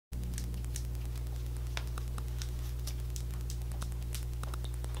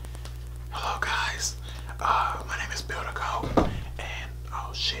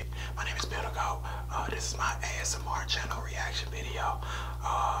ASMR channel reaction video.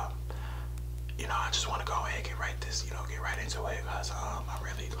 You know, I just want to go ahead and get right into it because I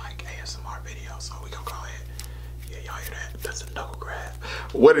really like ASMR videos, so we gonna go ahead. Yeah, y'all hear that? That's a knuckle grab.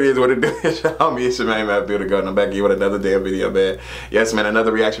 What it is, what it is. It's your main man, Bill, and I'm back here with another damn video, man. Yes, man,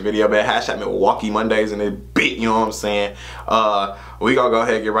 another reaction video, man. Hashtag Milwaukee Mondays and it bit, you know what I'm saying? We gonna go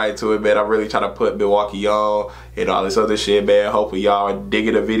ahead and get right to it, man. I really try to put Milwaukee on and all this other shit, man. Hopefully y'all are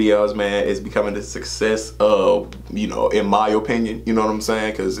digging the videos, man. It's becoming a success of, you know, in my opinion, you know what I'm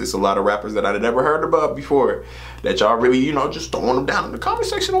saying? Because it's a lot of rappers that I'd never heard about before that y'all really, you know, just throwing them down in the comment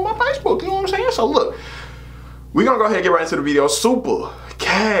section on my Facebook, you know what I'm saying? So look, we're gonna go ahead and get right into the video. Supah,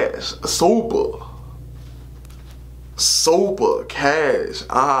 Cash, Supah, Cash,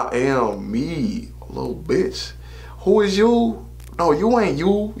 I am me, little bitch. Who is you? No, you ain't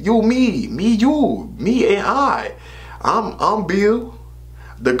you. You me, you, me and I. I'm Bill,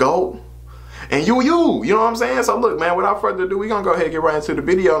 the GOAT, and you know what I'm saying? So look, man, without further ado, we gonna go ahead and get right into the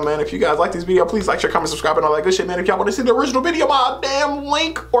video, man. If you guys like this video, please like, share, comment, subscribe, and all that good shit, man. If y'all want to see the original video, my damn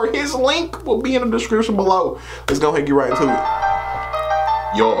link or his link will be in the description below. Let's go ahead and get right into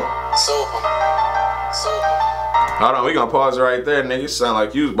it. Yo. Hold on, we gonna pause right there, nigga. Sound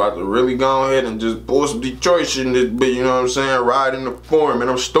like you was about to really go ahead and just pull some Detroit shit in this bitch, you know what I'm saying? Ride in the form, and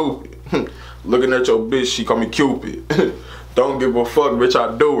I'm stupid. Looking at your bitch, she call me Cupid. Don't give a fuck, bitch,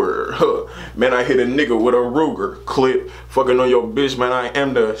 I do her. Man, I hit a nigga with a Ruger clip. Fucking on your bitch, man, I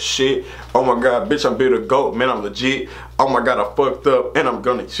am the shit. Oh my god, bitch, I'm Bill the GOAT, man, I'm legit. Oh my god, I fucked up, and I'm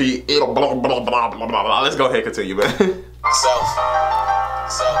gonna cheat. Blah, blah, blah, blah, blah, blah. Let's go ahead and continue, man. Self.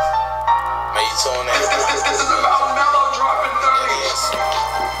 May you tune in. This is about Mellow dropping 30s.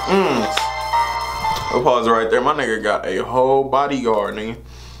 I'll pause right there. My nigga got a whole bodyguard, nigga.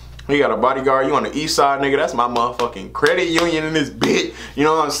 He got a bodyguard. You on the east side, nigga. That's my motherfucking credit union in this bitch. You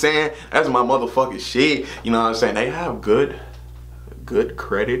know what I'm saying? That's my motherfucking shit. You know what I'm saying? They have good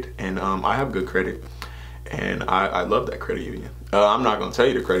credit, and I have good credit, and I love that credit union. I'm not gonna tell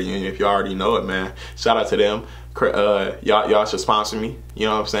you the credit union if you already know it, man. Shout out to them. Y'all should sponsor me. You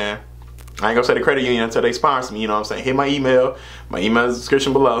know what I'm saying? I ain't gonna say the credit union until they sponsor me, you know what I'm saying? Hit my email. My email is in the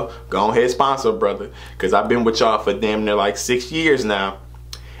description below. Go ahead, sponsor, brother. Because I've been with y'all for damn near like 6 years now.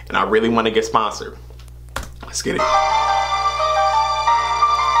 And I really want to get sponsored. Let's get it.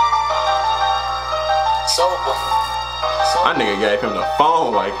 My nigga gave him the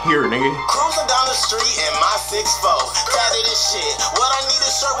phone like, here, nigga. Cruising down the street in my 6'4", tatted as shit. What I need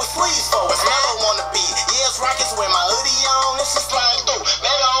a shirt with sleeves for. It's never wanna be. Yes, Rockets with my hoodie on. This is sliding through.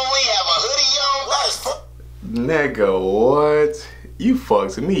 Baby, I only have a hoodie on. That is nigga, what? You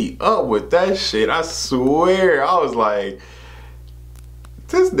fucked me up with that shit. I swear. I was like,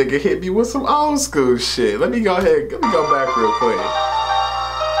 this nigga hit me with some old school shit. Let me go ahead. Let me go back real quick.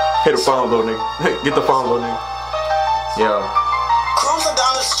 Hit the phone, little nigga. Get the phone, little nigga. Yeah. Cruising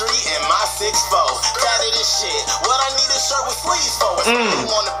down the street in my 6'4", tatted as shit. What I need a shirt with sleeves for. It's where you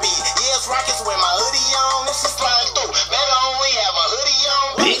wanna be. Yes, Rockets with my hoodie on. This is sliding through. Baby, I only have a hoodie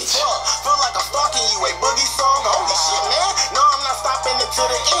on. Bitch. Feel like I'm stalking you, a boogie song. Holy shit, man. No, I'm not stopping it to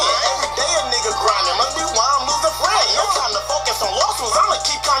the end. Every day a nigga grinding. Must be why I'm losing friends. No time to focus on losses. I'ma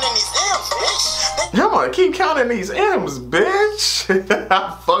keep counting these M's, bitch. I'm gonna keep counting these M's, bitch.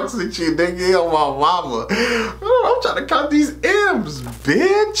 I fucks with you, nigga, on my mama. I'm trying to count these M's,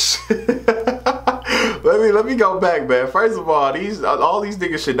 bitch. let me go back, man. First of all, all these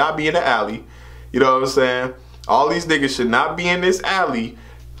niggas should not be in the alley. You know what I'm saying? All these niggas should not be in this alley.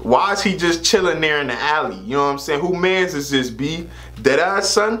 Why is he just chilling there in the alley? You know what I'm saying? Who mans is this, B? Deadass,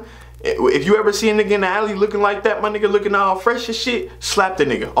 son? If you ever see a nigga in the alley looking like that, my nigga looking all fresh as shit, slap the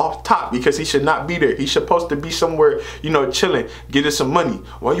nigga off top because he should not be there. He's supposed to be somewhere, you know, chilling, getting some money.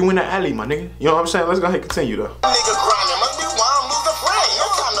 Why you in the alley, my nigga? You know what I'm saying? Let's go ahead and continue, though. Nigga grinding, must be why I'm losing friends. No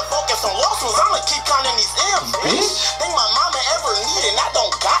time to focus on losses. I'ma keep counting these M's, bitch. Think my mama ever needed, I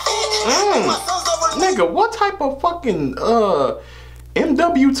don't got it. Think my sons ever nigga, what type of fucking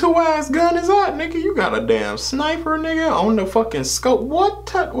MW2 ass gun is that, nigga? You got a damn sniper, nigga, on the fucking scope. What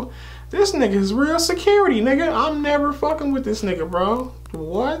type? This nigga is real security, nigga. I'm never fucking with this nigga, bro.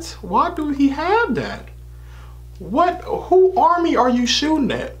 What? Why do he have that? What? Who army are you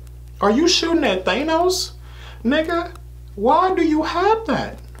shooting at? Are you shooting at Thanos? Nigga, why do you have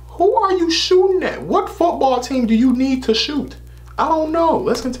that? Who are you shooting at? What football team do you need to shoot? I don't know.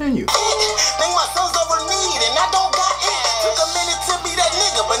 Let's continue. Think my sons ever need, and I don't got it. Took a minute to be that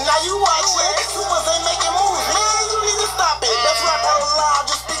nigga, but now you watch it. Supahs ain't making moves, man. You need to stop it. That's right, out loud,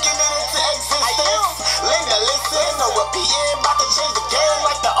 just speaking it into existence. Linda, listen, no repeating, about to change the game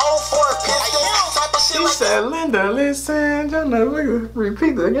like the old Ford Pistons. Type of shit like said said, Linda, listen, Jonah,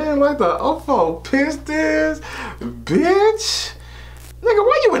 repeat the game like the Ofo Pistons, bitch. Nigga,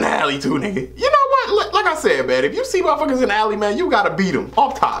 why you in the alley too, nigga? You know what? Like I said, man, if you see motherfuckers in the alley, man, you gotta beat them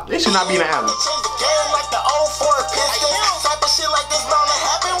off top. They should not be in the alley. Change the game like the old Ford Pistons. Type of shit like this bound to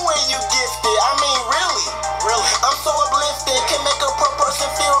happen when you gifted. I mean, really. I'm so uplifted. Can make a poor person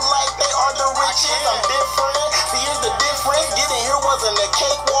feel like they are the richest. I'm different. See, here's the difference. Getting here wasn't a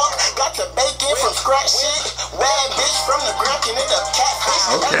cakewalk. Got to bacon from scratch shit. Bad bitch from the ground can end up catfish.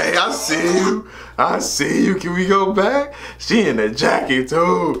 Okay, I see you. I see you. Can we go back? She in the jacket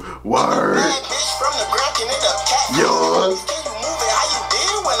too. Word. Bad bitch from the ground can end up catfish. Yours. Can you move it how you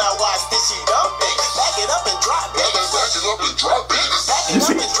did when I watched this? She dump it. Back it up and drop it. Back it up and drop it.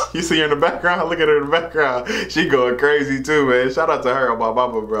 You see her in the background? Look at her in the background. She going crazy too, man. Shout out to her on my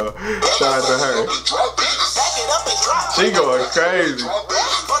mama, bro. Shout out to her. She going crazy.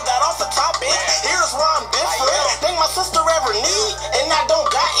 But that off the topic. Here's why I'm different. Think my sister ever need, and I don't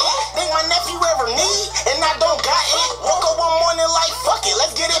got it. Think my nephew ever need, and I don't got it. Woke up one morning like, fuck it,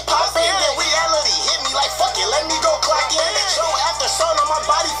 let's get it poppin'. Then reality hit me like, fuck it, let me go clock in. Show after show, now my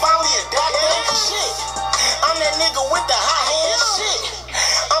body finally adapted. Shit, I'm that nigga with the hot hands. Shit,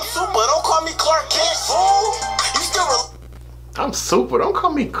 I'm super, don't call me Clark Kent, fool. You still I'm super, don't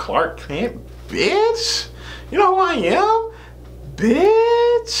call me Clark Kent, bitch. You know who I am?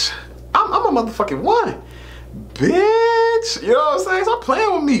 Bitch. I'm a motherfucking one. Bitch. You know what I'm saying? Stop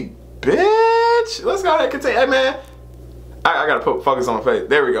playing with me, bitch. Let's go ahead and continue. Hey, man. I gotta put focus on my face.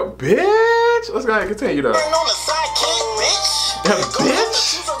 There we go. Bitch. Let's go ahead and continue, though. on the sidekick, bitch. Yeah,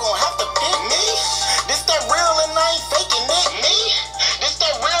 bitch. You gonna have to pick me. This that real and I ain't faking it. Me. This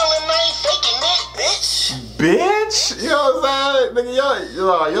that real and I ain't faking it, bitch. Bitch, you know what I'm saying?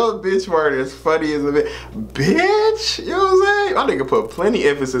 Nigga, your bitch word is funny as a bit. Bitch, you know what I'm saying? My nigga put plenty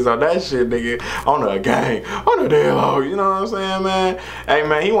emphasis on that shit, nigga. On the gang, on the deal, you know what I'm saying, man? Hey,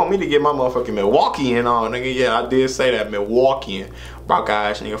 man, he want me to get my motherfucking Milwaukeean on, nigga. Yeah, I did say that, Milwaukeean. Broke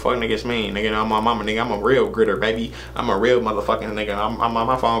ass, nigga, fuck niggas mean, nigga. I'm my mama, nigga. I'm a real gritter, baby. I'm a real motherfucking nigga. I'm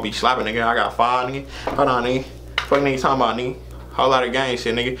my phone be slapping, nigga. I got 5, nigga. Hold on, nigga. Fuck nigga talking about, nigga. Whole lot of gang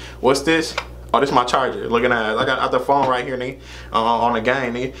shit, nigga. What's this? Oh, this is my charger. Looking at it. I got the phone right here, nigga. On the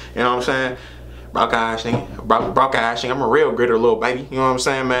game, nigga. You know what I'm saying? Broke ass, nigga. Broke ass, nigga. I'm a real gritter, little baby. You know what I'm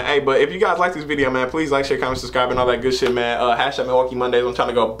saying, man? Hey, but if you guys like this video, man, please like, share, comment, subscribe, and all that good shit, man. Hashtag Milwaukee Mondays. I'm trying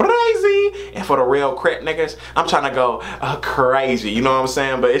to go crazy. And for the real crit niggas, I'm trying to go crazy. You know what I'm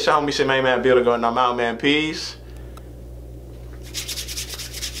saying? But it's your homie shit, man. Builder going, I'm out, man. Peace.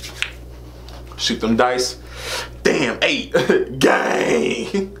 Shoot them dice. Damn, 8.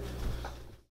 Gang.